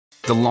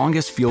The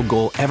longest field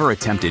goal ever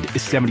attempted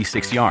is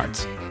 76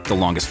 yards. The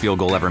longest field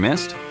goal ever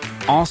missed?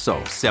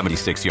 Also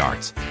 76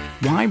 yards.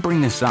 Why bring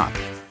this up?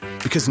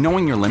 Because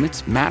knowing your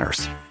limits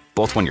matters,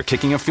 both when you're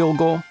kicking a field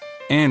goal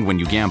and when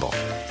you gamble.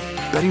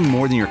 Betting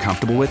more than you're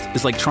comfortable with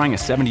is like trying a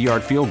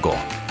 70-yard field goal.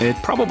 It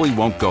probably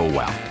won't go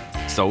well.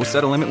 So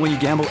set a limit when you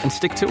gamble and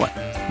stick to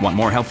it. Want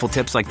more helpful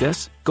tips like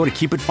this? Go to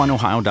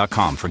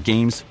keepitfunohio.com for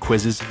games,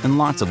 quizzes, and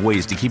lots of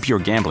ways to keep your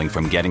gambling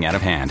from getting out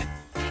of hand.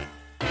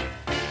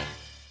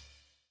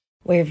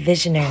 Where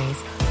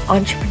visionaries,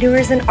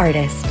 entrepreneurs, and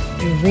artists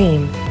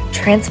dream,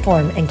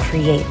 transform, and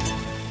create.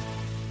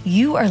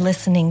 You are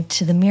listening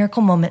to the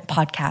Miracle Moment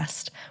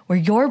podcast, where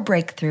your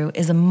breakthrough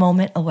is a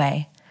moment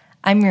away.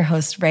 I'm your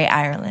host, Ray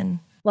Ireland.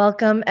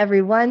 Welcome,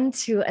 everyone,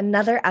 to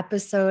another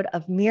episode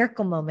of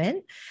Miracle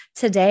Moment.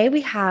 Today,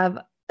 we have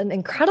an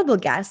incredible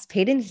guest,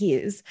 Paden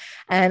Hughes,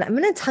 and I'm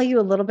going to tell you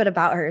a little bit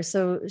about her.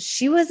 So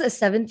she was a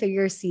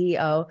seven-figure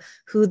CEO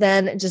who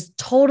then just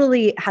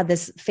totally had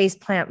this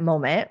faceplant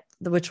moment,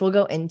 which we'll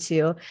go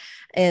into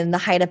in the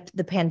height of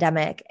the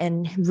pandemic,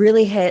 and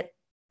really hit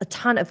a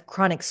ton of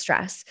chronic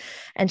stress.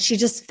 And she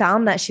just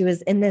found that she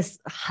was in this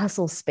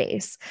hustle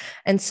space.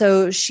 And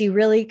so she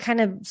really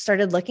kind of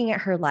started looking at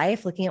her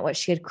life, looking at what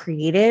she had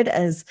created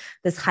as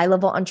this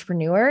high-level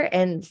entrepreneur,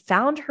 and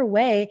found her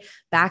way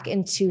back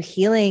into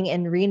healing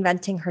and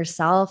reinventing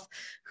herself,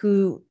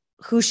 who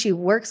she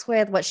works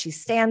with, what she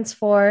stands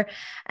for,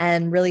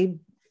 and really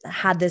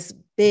had this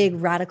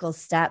big radical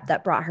step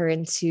that brought her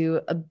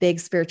into a big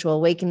spiritual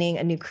awakening,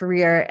 a new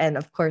career, and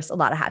of course, a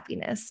lot of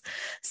happiness.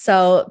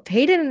 So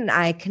Paden and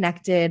I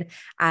connected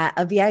at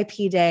a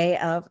VIP day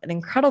of an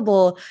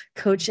incredible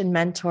coach and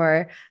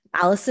mentor,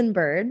 Allison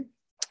Bird.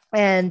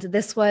 And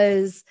this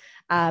was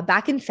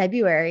back in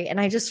February. And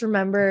I just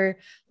remember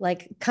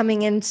like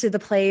coming into the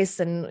place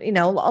and, you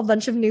know, a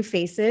bunch of new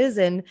faces,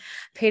 and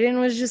Paden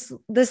was just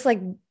this like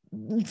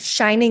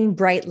shining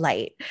bright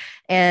light.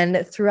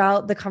 And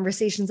throughout the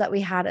conversations that we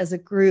had as a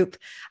group,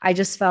 I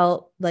just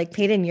felt like,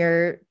 Paden,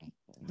 your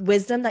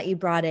wisdom that you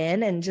brought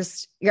in and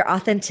just your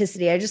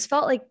authenticity, I just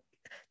felt like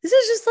this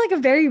is just like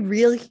a very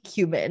real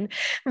human,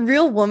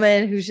 real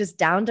woman who's just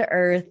down to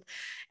earth,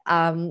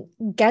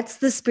 gets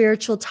the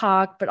spiritual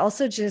talk, but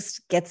also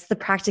just gets the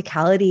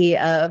practicality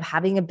of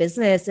having a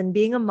business and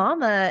being a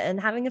mama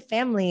and having a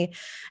family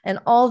and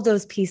all of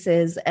those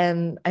pieces.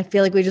 And I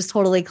feel like we just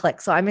totally click.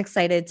 So I'm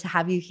excited to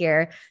have you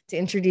here to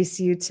introduce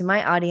you to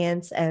my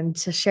audience and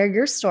to share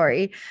your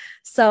story.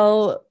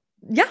 So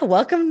yeah,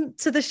 welcome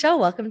to the show.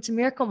 Welcome to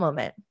Miracle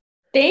Moment.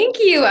 Thank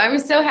you. I'm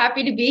so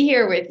happy to be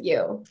here with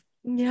you.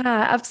 Yeah,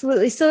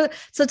 absolutely. So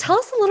tell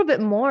us a little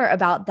bit more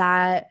about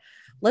that.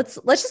 Let's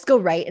just go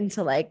right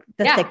into like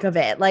the thick of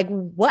it. Like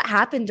what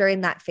happened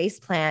during that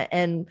faceplant,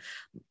 and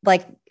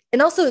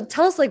also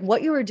tell us like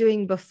what you were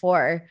doing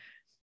before.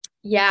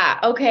 Yeah.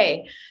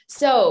 Okay.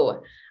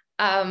 So,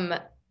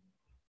 I'm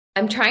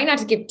trying not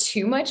to give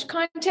too much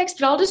context,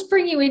 but I'll just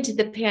bring you into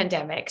the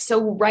pandemic.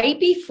 So right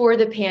before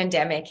the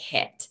pandemic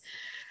hit,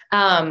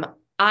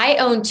 I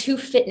own two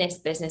fitness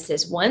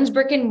businesses. One's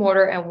brick and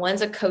mortar and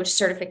one's a coach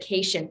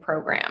certification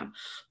program,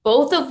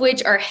 both of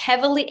which are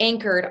heavily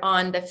anchored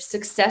on the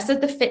success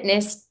of the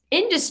fitness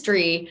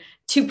industry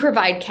to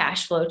provide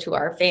cash flow to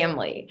our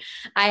family.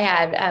 I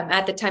had,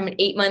 at the time, an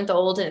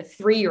 8-month-old and a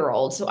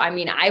 3-year-old. So, I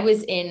mean, I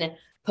was in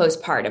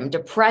postpartum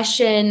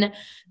depression.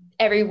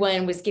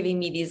 Everyone was giving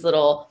me these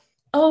little,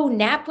 oh,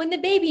 nap when the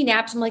baby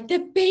naps. I'm like, the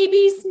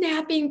baby's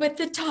napping, but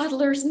the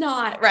toddler's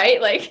not,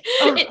 right? Like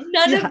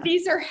none of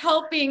these are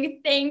helping.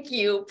 Thank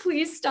you.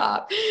 Please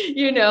stop,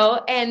 you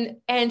know?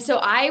 And so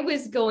I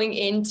was going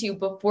into,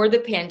 before the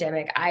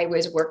pandemic, I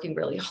was working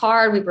really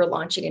hard. We were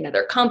launching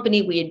another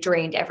company. We had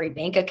drained every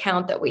bank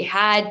account that we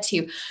had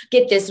to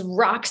get this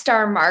rock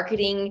star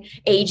marketing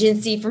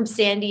agency from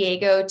San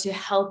Diego to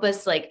help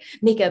us like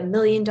make $1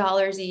 million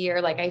a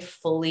year. Like I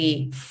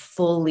fully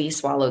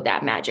swallowed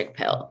that magic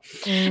pill.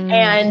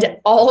 And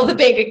all the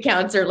bank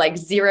accounts are like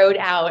zeroed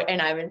out, and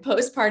I'm in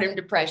postpartum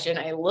depression.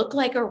 I look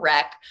like a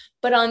wreck,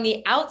 but on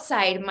the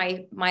outside,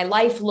 my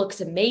life looks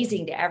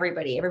amazing to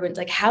everybody. Everyone's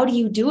like, how do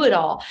you do it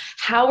all?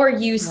 How are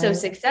you so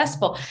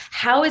successful?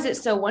 How is it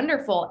so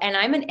wonderful? And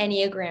I'm an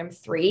Enneagram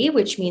 3,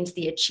 which means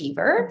the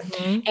achiever.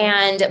 Mm-hmm.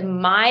 And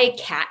my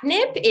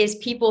catnip is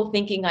people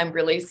thinking I'm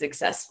really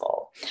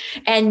successful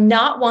and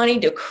not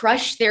wanting to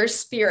crush their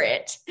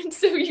spirit. And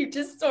so you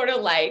just sort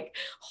of like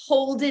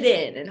hold it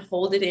in and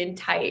hold it in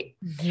tight.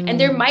 Mm-hmm. And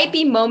there might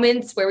be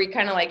moments where we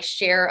kind of like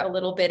share a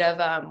little bit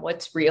of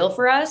what's real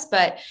for us,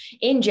 but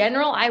in general,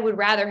 I would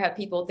rather have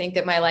people think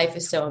that my life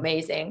is so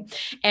amazing.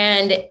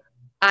 And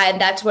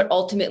that's what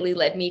ultimately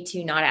led me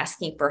to not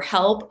asking for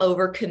help,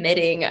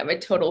 overcommitting. I'm a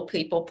total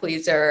people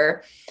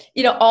pleaser,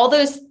 you know, all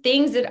those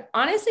things that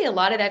honestly, a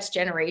lot of that's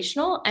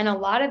generational. And a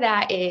lot of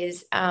that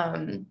is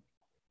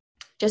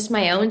just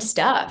my own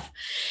stuff.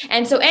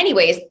 And so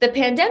anyways, the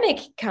pandemic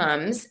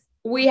comes,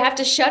 we have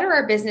to shutter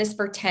our business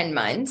for 10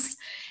 months.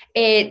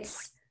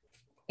 It's,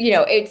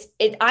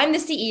 I'm the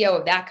CEO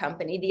of that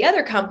company. The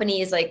other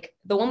company is like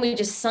the one we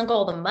just sunk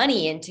all the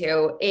money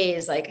into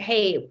is like,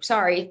 hey,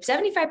 sorry,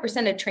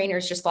 75% of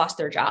trainers just lost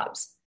their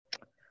jobs.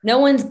 No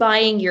one's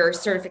buying your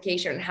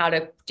certification on how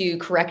to do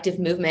corrective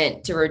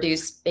movement to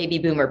reduce baby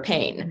boomer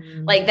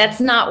pain. Like, that's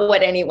not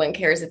what anyone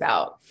cares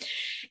about.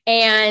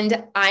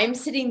 And I'm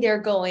sitting there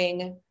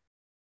going,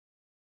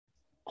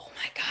 oh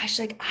my gosh,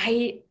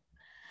 I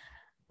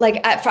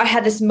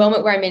had this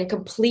moment where I'm in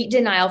complete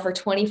denial for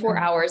 24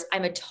 hours.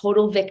 I'm a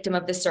total victim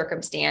of the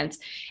circumstance.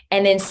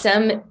 And then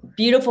some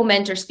beautiful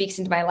mentor speaks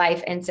into my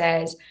life and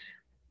says,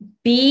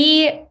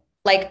 be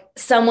like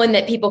someone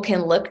that people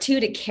can look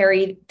to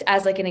carry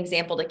as like an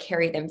example to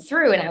carry them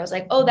through. And I was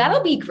like, oh,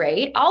 that'll be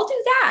great. I'll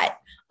do that.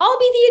 I'll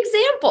be the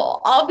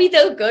example. I'll be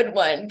the good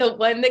one, the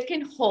one that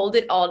can hold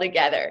it all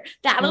together.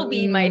 That'll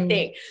be my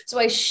thing. So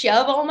I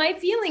shove all my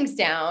feelings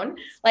down,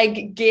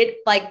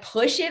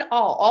 push it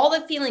all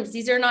the feelings.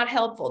 These are not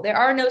helpful. There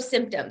are no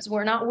symptoms.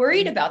 We're not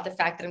worried about the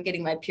fact that I'm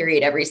getting my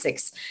period every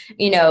 6,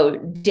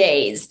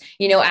 days,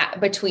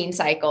 between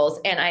cycles,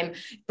 and I'm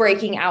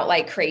breaking out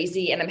like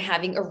crazy and I'm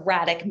having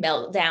erratic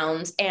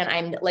meltdowns and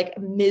I'm like a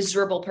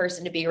miserable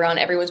person to be around.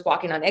 Everyone's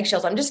walking on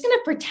eggshells. I'm just going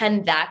to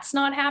pretend that's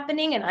not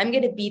happening. And I'm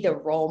going to be the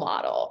role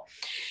model.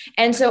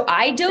 And so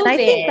I dove in. I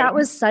think that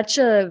was such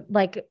a,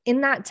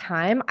 in that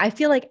time, I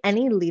feel like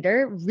any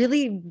leader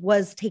really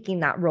was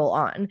taking that role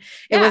on.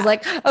 It was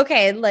like,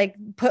 okay, like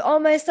put all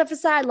my stuff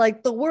aside.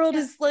 Like the world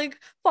is like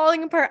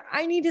falling apart.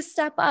 I need to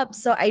step up.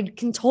 So I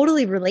can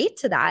totally relate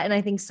to that. And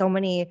I think so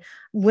many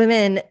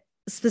women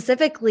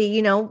specifically,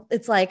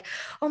 it's like,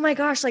 oh my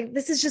gosh, like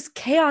this is just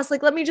chaos.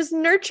 Like, let me just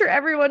nurture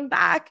everyone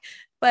back,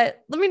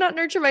 but let me not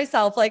nurture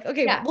myself. Like,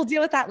 okay, we'll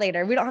deal with that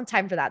later. We don't have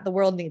time for that. The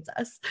world needs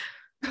us.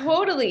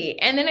 Totally.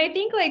 And then I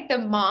think like the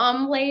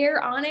mom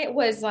layer on it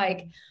was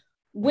like,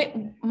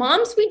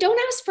 moms, we don't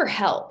ask for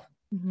help.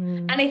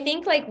 And I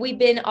think like we've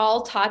been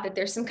all taught that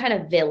there's some kind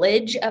of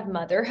village of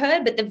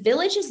motherhood, but the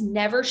village has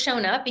never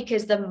shown up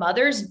because the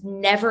mothers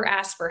never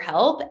ask for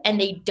help and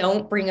they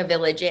don't bring a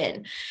village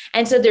in.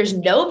 And so there's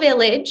no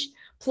village,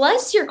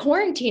 plus you're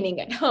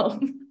quarantining at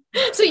home.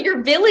 So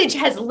your village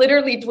has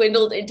literally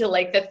dwindled into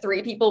like the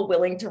 3 people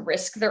willing to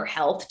risk their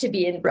health to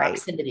be in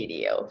proximity to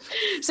you.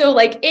 So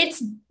like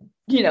it's,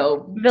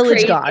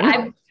 village crazy.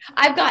 gone.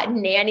 I've got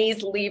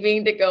nannies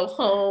leaving to go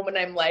home and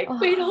I'm like,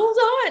 wait, hold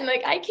on.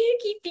 Like I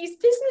can't keep these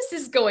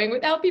businesses going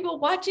without people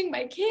watching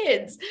my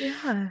kids.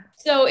 Yeah.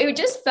 So it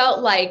just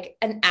felt like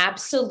an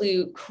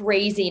absolute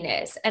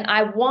craziness. And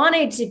I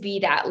wanted to be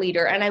that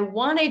leader and I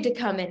wanted to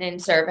come in and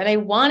serve and I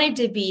wanted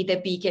to be the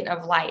beacon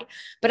of light,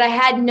 but I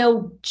had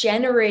no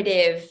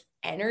generative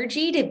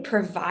energy to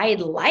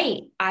provide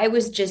light. I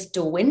was just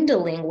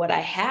dwindling what I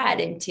had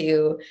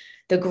into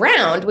the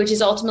ground, which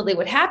is ultimately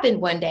what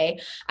happened one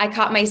day. I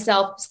caught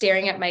myself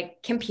staring at my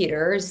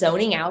computer,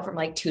 zoning out from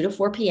like 2 to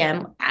 4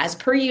 p.m. as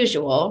per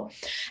usual.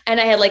 And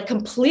I had like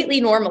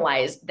completely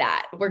normalized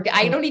that where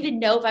I don't even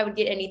know if I would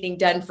get anything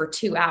done for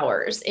 2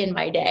 hours in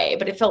my day,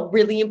 but it felt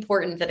really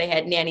important that I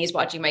had nannies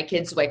watching my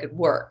kids so I could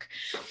work.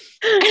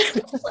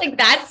 Like,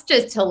 that's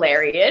just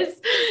hilarious.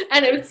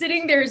 And I was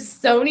sitting there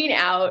zoning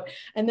out.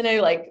 And then I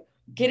like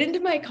get into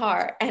my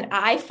car and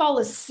I fall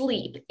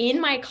asleep in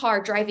my car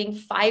driving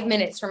 5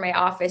 minutes from my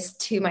office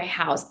to my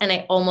house. And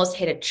I almost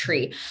hit a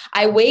tree.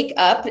 I wake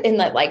up in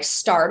that like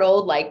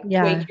startled, like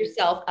wake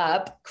yourself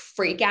up,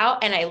 freak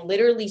out. And I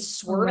literally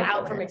swerve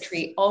out from a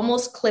tree,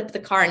 almost clip the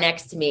car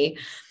next to me.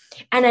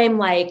 And I'm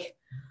like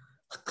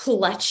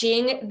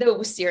clutching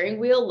the steering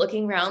wheel,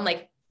 looking around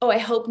like, oh, I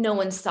hope no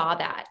one saw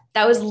that.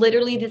 That was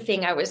literally the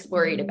thing I was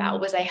worried about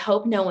was I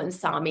hope no one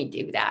saw me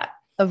do that.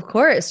 Of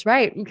course,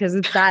 right? Because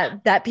it's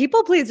that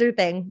people pleaser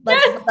thing.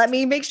 Let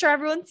me make sure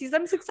everyone sees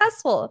I'm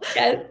successful.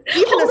 Yes.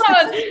 Even a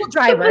successful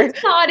driver. The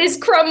facade is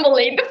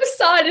crumbling. The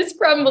facade is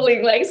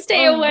crumbling. Like,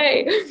 stay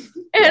away.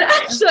 And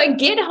so I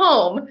get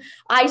home.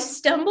 I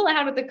stumble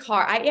out of the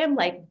car. I am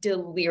like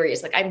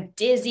delirious. Like I'm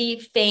dizzy,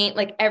 faint,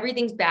 like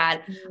everything's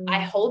bad.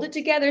 I hold it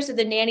together so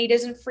the nanny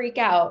doesn't freak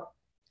out.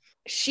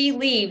 She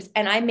leaves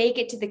and I make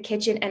it to the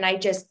kitchen and I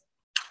just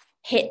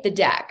hit the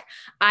deck.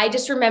 I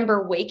just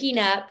remember waking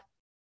up,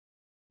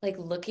 like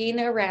looking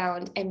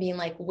around and being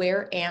like,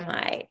 where am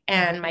I?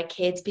 And my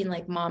kids being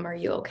like, Mom, are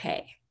you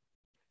okay?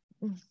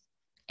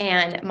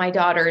 And my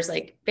daughter's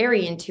like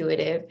very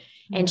intuitive.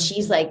 And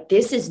she's like,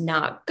 this is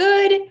not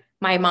good.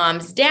 My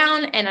mom's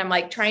down. And I'm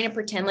like trying to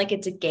pretend like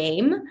it's a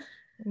game.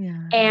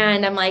 Yeah.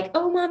 And I'm like,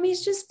 oh,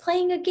 Mommy's just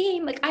playing a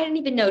game. Like, I didn't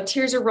even know.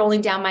 Tears are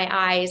rolling down my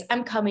eyes.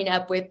 I'm coming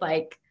up with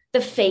like the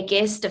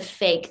fakest of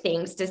fake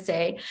things to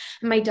say.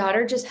 And my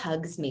daughter just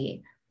hugs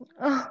me.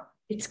 Oh,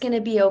 it's going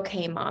to be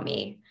okay,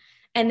 Mommy.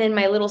 And then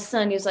my little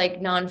son, who's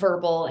like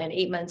nonverbal and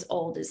 8 months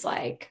old, is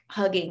like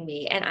hugging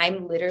me. And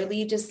I'm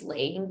literally just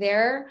laying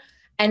there.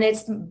 And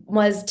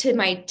was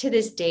to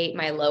this date,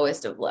 my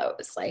lowest of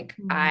lows. Like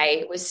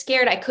I was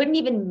scared. I couldn't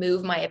even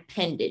move my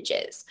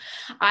appendages.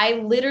 I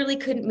literally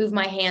couldn't move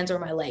my hands or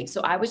my legs.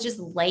 So I was just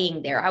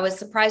laying there. I was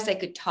surprised I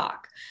could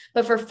talk,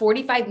 but for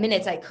 45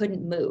 minutes, I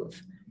couldn't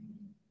move.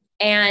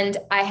 And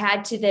I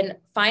had to then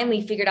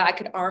finally figured out I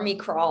could army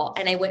crawl.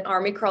 And I went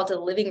army crawl to the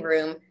living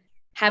room,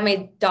 had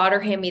my daughter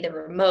hand me the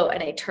remote,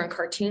 and I turned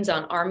cartoons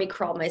on, army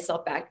crawled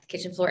myself back to the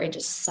kitchen floor and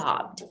just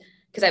sobbed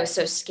because I was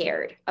so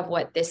scared of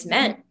what this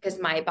meant, because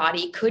my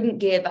body couldn't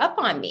give up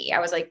on me. I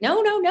was like,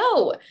 no, no,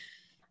 no.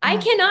 I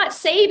cannot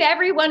save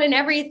everyone and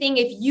everything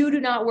if you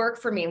do not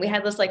work for me. And we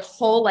had this like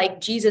whole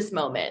like Jesus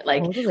moment,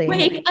 like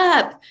wake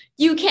up,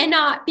 you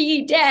cannot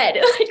be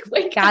dead.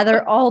 Like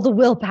gather all the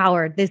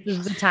willpower. This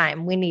is the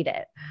time we need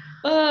it.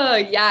 Oh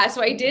yeah.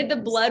 So I did the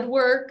blood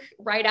work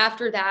right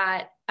after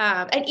that.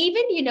 And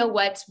even, you know,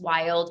 what's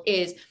wild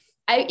is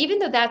even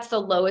though that's the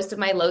lowest of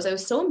my lows, I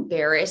was so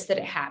embarrassed that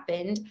it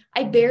happened.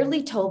 I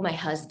barely told my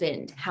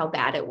husband how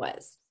bad it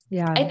was.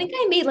 Yeah. I think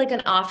I made like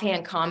an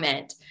offhand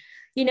comment.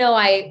 You know,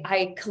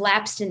 I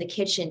collapsed in the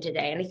kitchen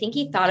today, and I think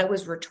he thought it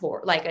was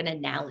like an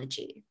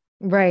analogy.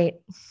 Right.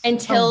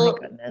 Until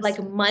like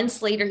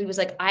months later, he was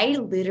like, I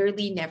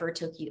literally never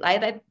took you.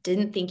 I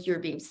didn't think you were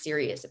being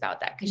serious about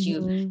that because you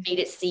made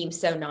it seem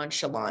so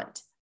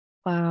nonchalant.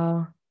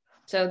 Wow.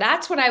 So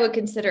that's what I would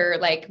consider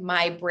like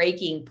my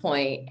breaking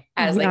point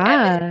as like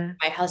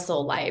my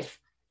hustle life.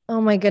 Oh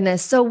my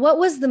goodness. So what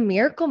was the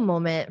miracle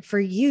moment for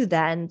you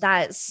then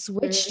that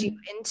switched you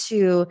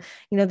into,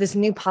 you know, this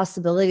new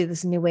possibility,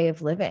 this new way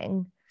of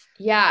living?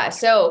 Yeah.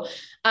 So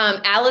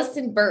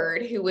Allison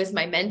Bird, who was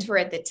my mentor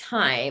at the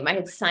time, I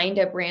had signed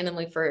up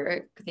randomly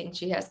for a thing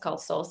she has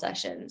called Soul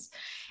Sessions.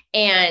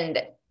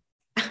 And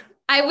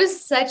I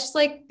was such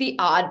like the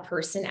odd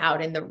person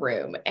out in the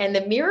room. And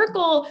the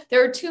miracle, there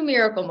were two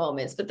miracle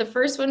moments, but the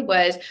first one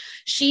was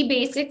she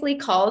basically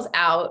calls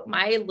out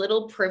my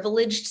little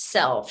privileged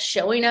self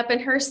showing up in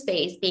her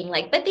space being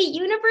like, but the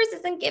universe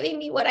isn't giving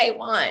me what I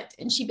want.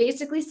 And she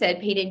basically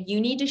said, Paden,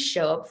 you need to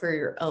show up for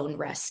your own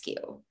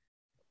rescue.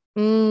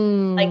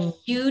 Like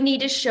you need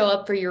to show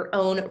up for your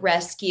own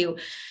rescue.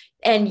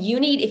 And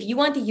if you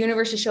want the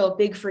universe to show up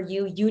big for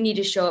you, you need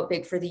to show up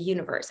big for the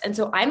universe. And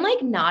so I'm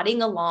like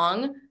nodding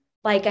along,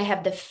 like I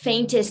have the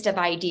faintest of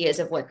ideas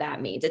of what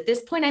that means. At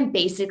this point, I'm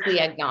basically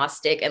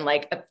agnostic and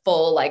like a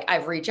full, like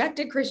I've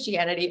rejected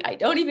Christianity. I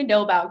don't even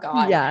know about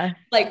God. Yeah.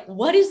 Like,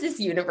 what is this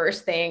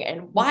universe thing?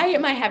 And why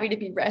am I having to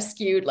be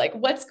rescued? Like,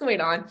 what's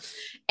going on?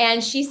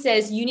 And she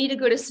says, you need to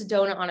go to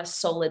Sedona on a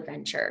soul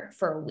adventure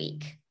for a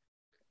week.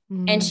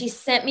 And she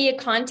sent me a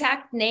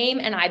contact name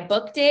and I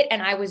booked it.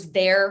 And I was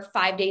there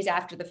 5 days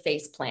after the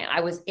face plant.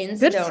 I was in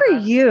Good Sedona for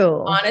you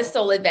on a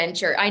soul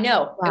adventure. I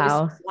know. Wow.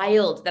 It was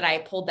wild that I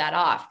pulled that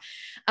off.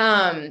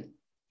 And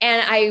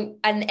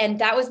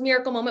that was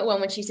miracle moment one,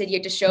 when she said, you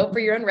have to show up for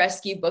your own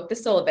rescue, book the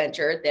soul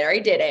adventure. There, I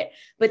did it.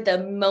 But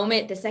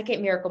the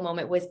second miracle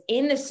moment was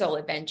in the soul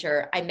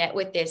adventure. I met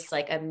with this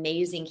like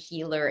amazing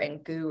healer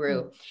and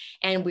guru.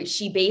 And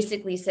she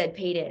basically said,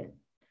 Paden,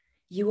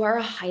 you are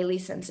a highly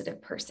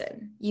sensitive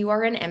person. You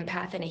are an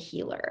empath and a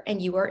healer,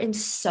 and you are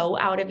so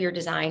out of your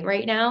design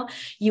right now.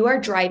 You are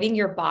driving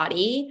your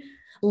body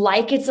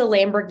like it's a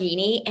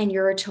Lamborghini and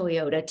you're a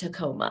Toyota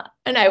Tacoma.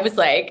 And I was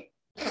like,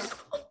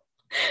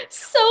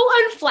 so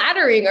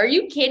unflattering. Are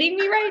you kidding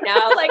me right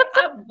now? Like,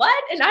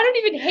 what? And I don't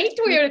even hate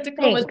Toyota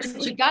Tacomas,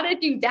 but you got to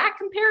do that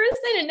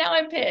comparison. And now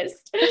I'm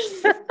pissed.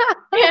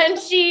 And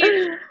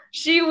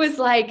she was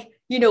like,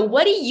 you know,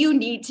 what do you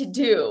need to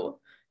do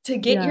to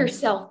get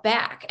yourself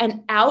back?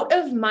 And out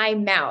of my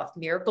mouth,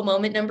 miracle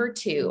moment number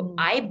 2,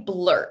 I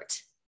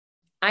blurt,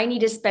 I need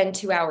to spend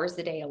 2 hours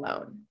a day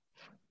alone.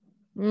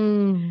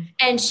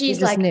 And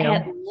she's like,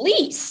 at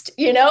least,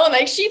 you know, and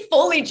like she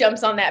fully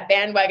jumps on that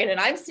bandwagon, and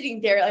I'm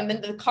sitting there, and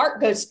then the cart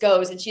goes,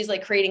 and she's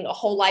like creating a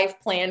whole life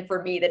plan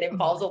for me that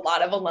involves a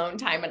lot of alone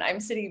time. And I'm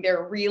sitting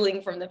there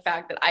reeling from the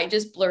fact that I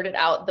just blurted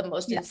out the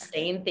most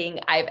insane thing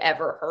I've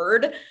ever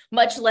heard,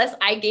 much less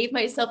I gave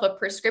myself a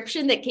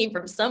prescription that came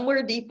from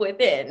somewhere deep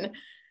within,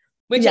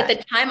 which at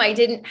the time I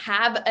didn't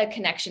have a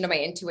connection to my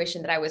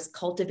intuition that I was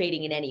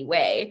cultivating in any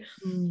way.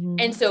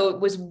 And so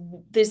it was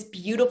this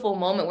beautiful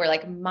moment where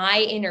like my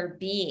inner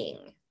being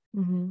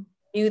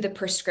knew the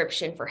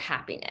prescription for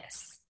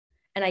happiness.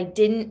 And I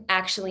didn't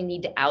actually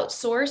need to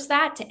outsource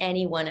that to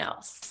anyone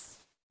else.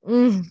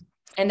 And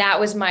that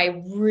was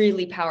my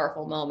really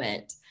powerful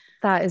moment.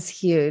 That is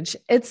huge.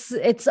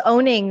 It's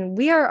owning,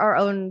 we are our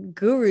own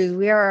gurus.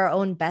 We are our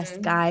own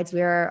best guides.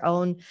 We are our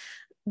own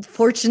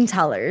fortune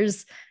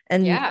tellers.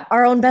 And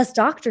our own best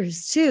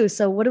doctors too.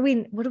 So what do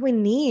we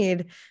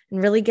need?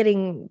 And really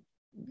getting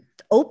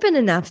open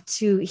enough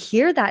to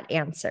hear that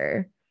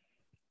answer.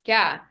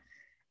 Yeah.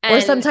 Or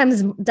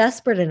sometimes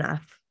desperate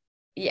enough.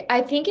 Yeah,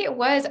 I think it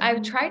was.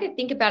 I've tried to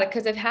think about it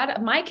because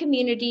my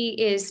community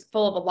is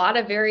full of a lot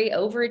of very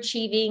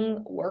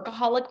overachieving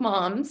workaholic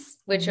moms,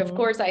 which of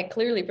course I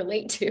clearly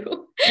relate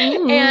to.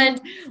 And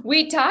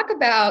we talk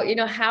about, you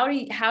know, how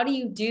do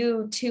you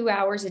do 2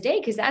 hours a day?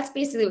 Because that's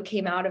basically what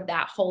came out of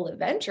that whole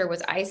adventure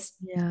was I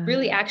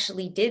really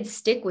actually did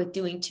stick with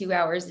doing 2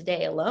 hours a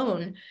day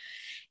alone.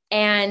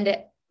 And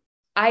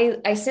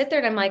I sit there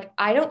and I'm like,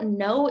 I don't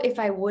know if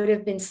I would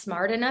have been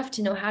smart enough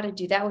to know how to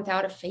do that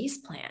without a face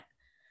plant.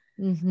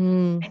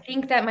 I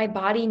think that my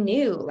body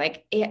knew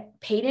like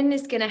Paden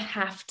is going to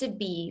have to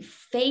be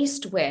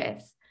faced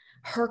with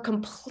her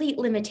complete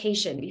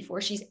limitation before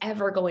she's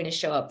ever going to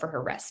show up for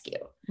her rescue.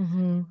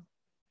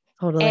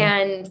 Totally.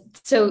 And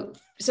so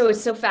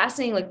it's so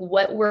fascinating, like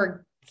what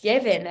we're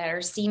given that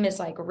are seem as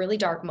like really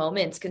dark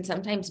moments can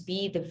sometimes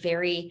be the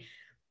very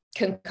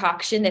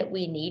concoction that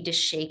we need to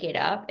shake it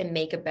up and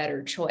make a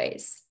better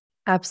choice.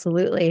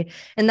 Absolutely.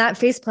 And that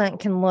faceplant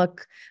can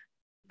look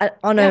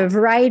on a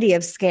variety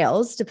of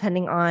scales,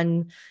 depending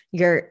on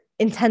your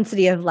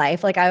intensity of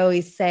life. Like I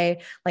always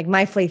say, like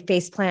my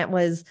faceplant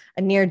was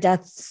a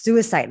near-death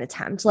suicide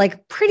attempt,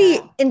 like pretty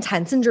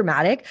intense and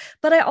dramatic,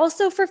 but I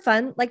also for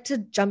fun like to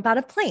jump out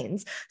of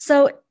planes.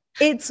 So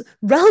it's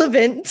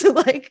relevant to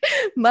like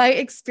my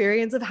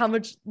experience of how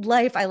much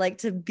life I like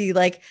to be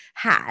like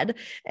had.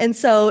 And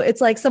so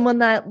it's like someone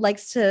that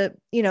likes to,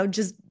 you know,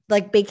 just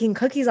like baking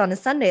cookies on a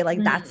Sunday,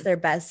 like that's their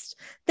best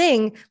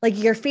thing. Like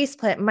your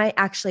faceplant might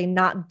actually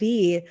not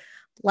be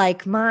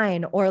like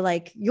mine or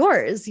like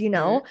yours, you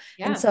know?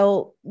 And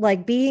so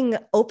like being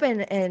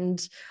open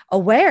and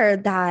aware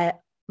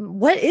that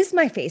what is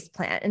my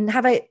faceplant and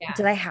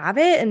did I have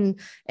it?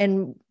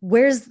 And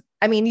where's,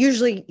 I mean,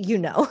 usually, you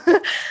know,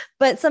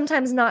 but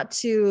sometimes not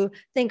to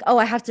think, oh,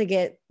 I have to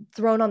get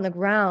thrown on the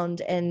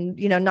ground and,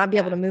 you know, not be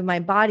able to move my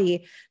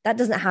body. That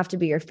doesn't have to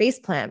be your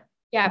faceplant.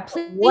 Yeah,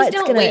 please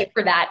don't wait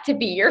for that to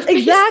be your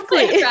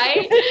faceplant,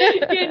 right?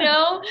 You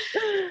know,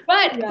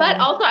 but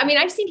also, I mean,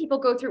 I've seen people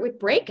go through it with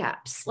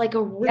breakups, like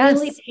a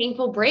really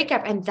painful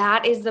breakup. And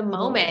that is the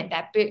moment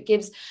that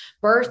gives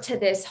birth to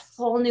this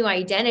whole new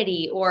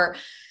identity. Or,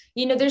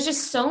 you know, there's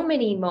just so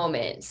many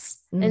moments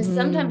and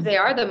sometimes they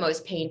are the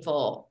most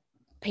painful,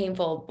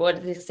 what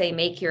do they say?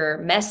 Make your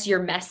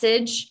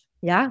message.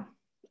 Yeah,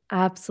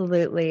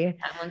 absolutely.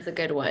 That one's a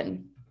good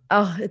one.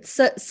 Oh, it's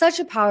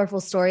such a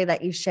powerful story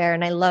that you share.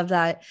 And I love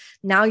that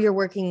now you're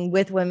working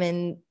with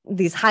women,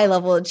 these high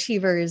level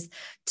achievers,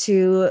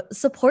 to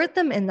support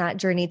them in that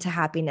journey to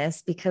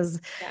happiness, because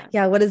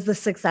what is the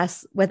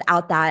success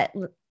without that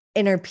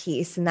inner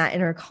peace and that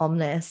inner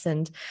calmness?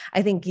 And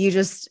I think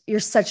you're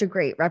such a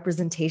great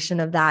representation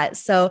of that.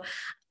 So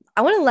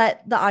I want to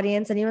let the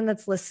audience, anyone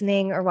that's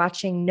listening or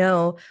watching,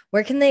 know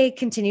where can they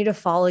continue to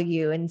follow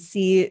you and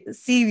see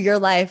your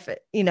life,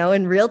 you know,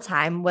 in real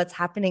time, what's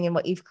happening and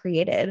what you've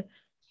created.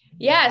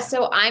 Yeah.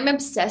 So I'm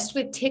obsessed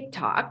with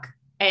TikTok.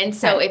 And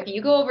so if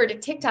you go over to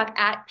TikTok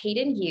at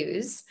Paden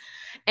Hughes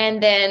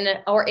and then,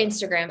 or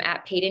Instagram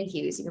at Paden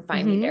Hughes, you can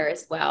find me there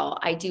as well.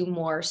 I do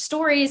more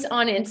stories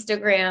on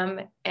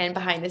Instagram and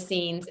behind the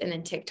scenes, and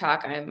then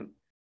TikTok I'm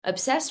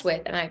obsessed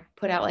with, and I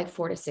put out like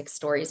 4 to 6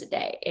 stories a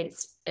day.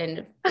 It's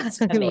amazing.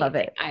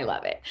 I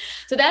love it.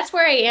 So that's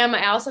where I am.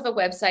 I also have a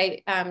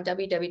website,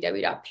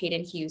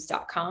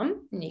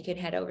 www.padenhughes.com, and you can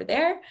head over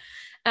there.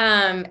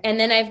 And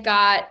then I've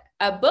got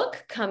a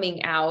book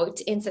coming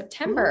out in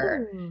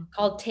September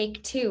called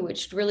Take Two,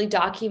 which really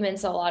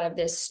documents a lot of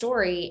this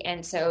story.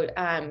 And so,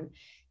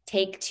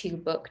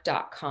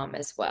 take2book.com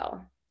as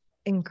well.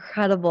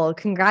 Incredible.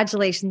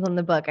 Congratulations on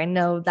the book. I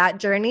know that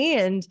journey,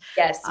 and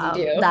yes, you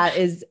do. That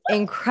is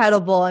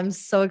incredible. I'm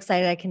so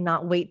excited. I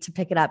cannot wait to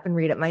pick it up and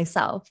read it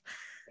myself.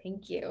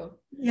 Thank you.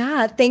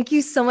 Yeah. Thank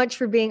you so much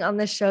for being on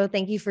the show.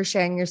 Thank you for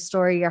sharing your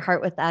story, your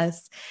heart with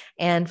us.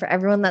 And for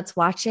everyone that's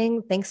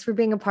watching, thanks for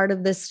being a part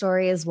of this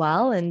story as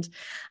well. And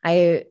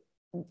I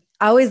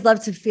always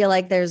love to feel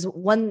like there's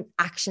one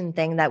action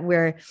thing that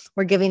we're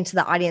giving to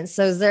the audience.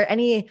 So is there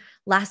any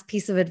last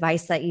piece of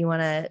advice that you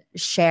want to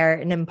share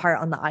and impart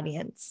on the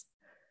audience?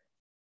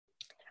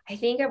 I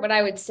think what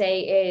I would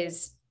say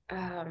is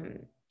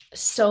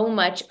so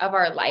much of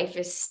our life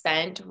is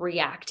spent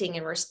reacting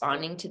and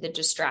responding to the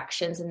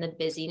distractions and the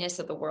busyness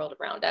of the world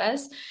around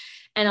us.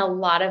 And a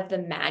lot of the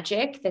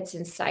magic that's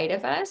inside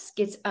of us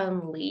gets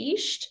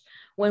unleashed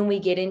when we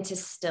get into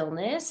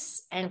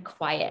stillness and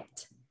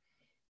quiet.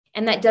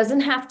 And that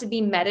doesn't have to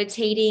be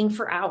meditating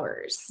for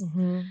hours.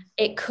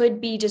 It could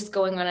be just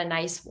going on a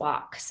nice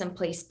walk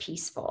someplace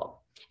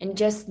peaceful and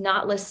just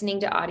not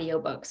listening to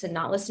audiobooks and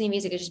not listening to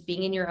music, just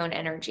being in your own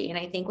energy. And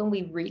I think when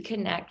we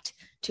reconnect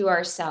to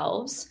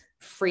ourselves,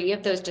 free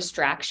of those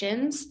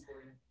distractions,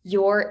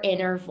 your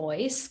inner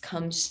voice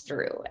comes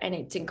through, and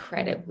it's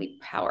incredibly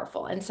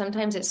powerful. And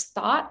sometimes it's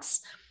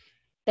thoughts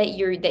that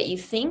you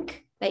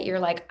think that you're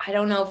like, I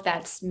don't know if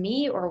that's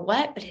me or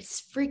what, but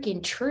it's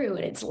freaking true.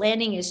 And it's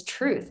landing as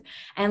truth,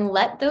 and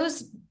let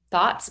those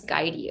thoughts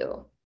guide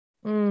you.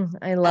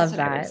 I love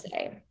that.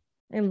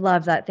 I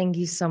love that. Thank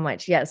you so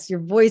much. Yes. Your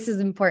voice is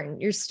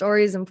important. Your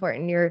story is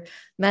important. Your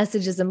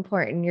message is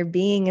important. Your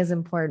being is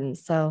important.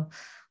 So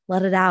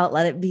let it out,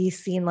 let it be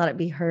seen, let it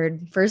be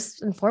heard,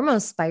 first and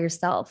foremost by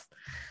yourself.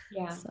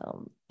 Yeah.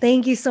 So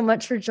thank you so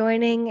much for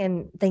joining,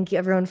 and thank you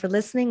everyone for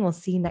listening. We'll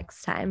see you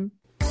next time.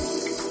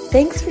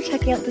 Thanks for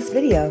checking out this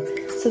video.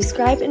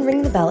 Subscribe and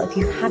ring the bell if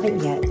you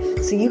haven't yet,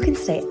 so you can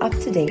stay up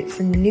to date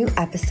for new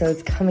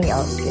episodes coming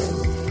out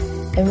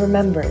soon. And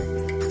remember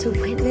to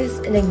witness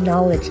and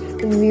acknowledge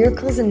the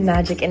miracles and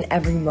magic in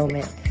every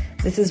moment.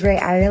 This is Ray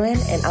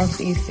Ireland, and I'll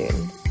see you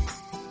soon.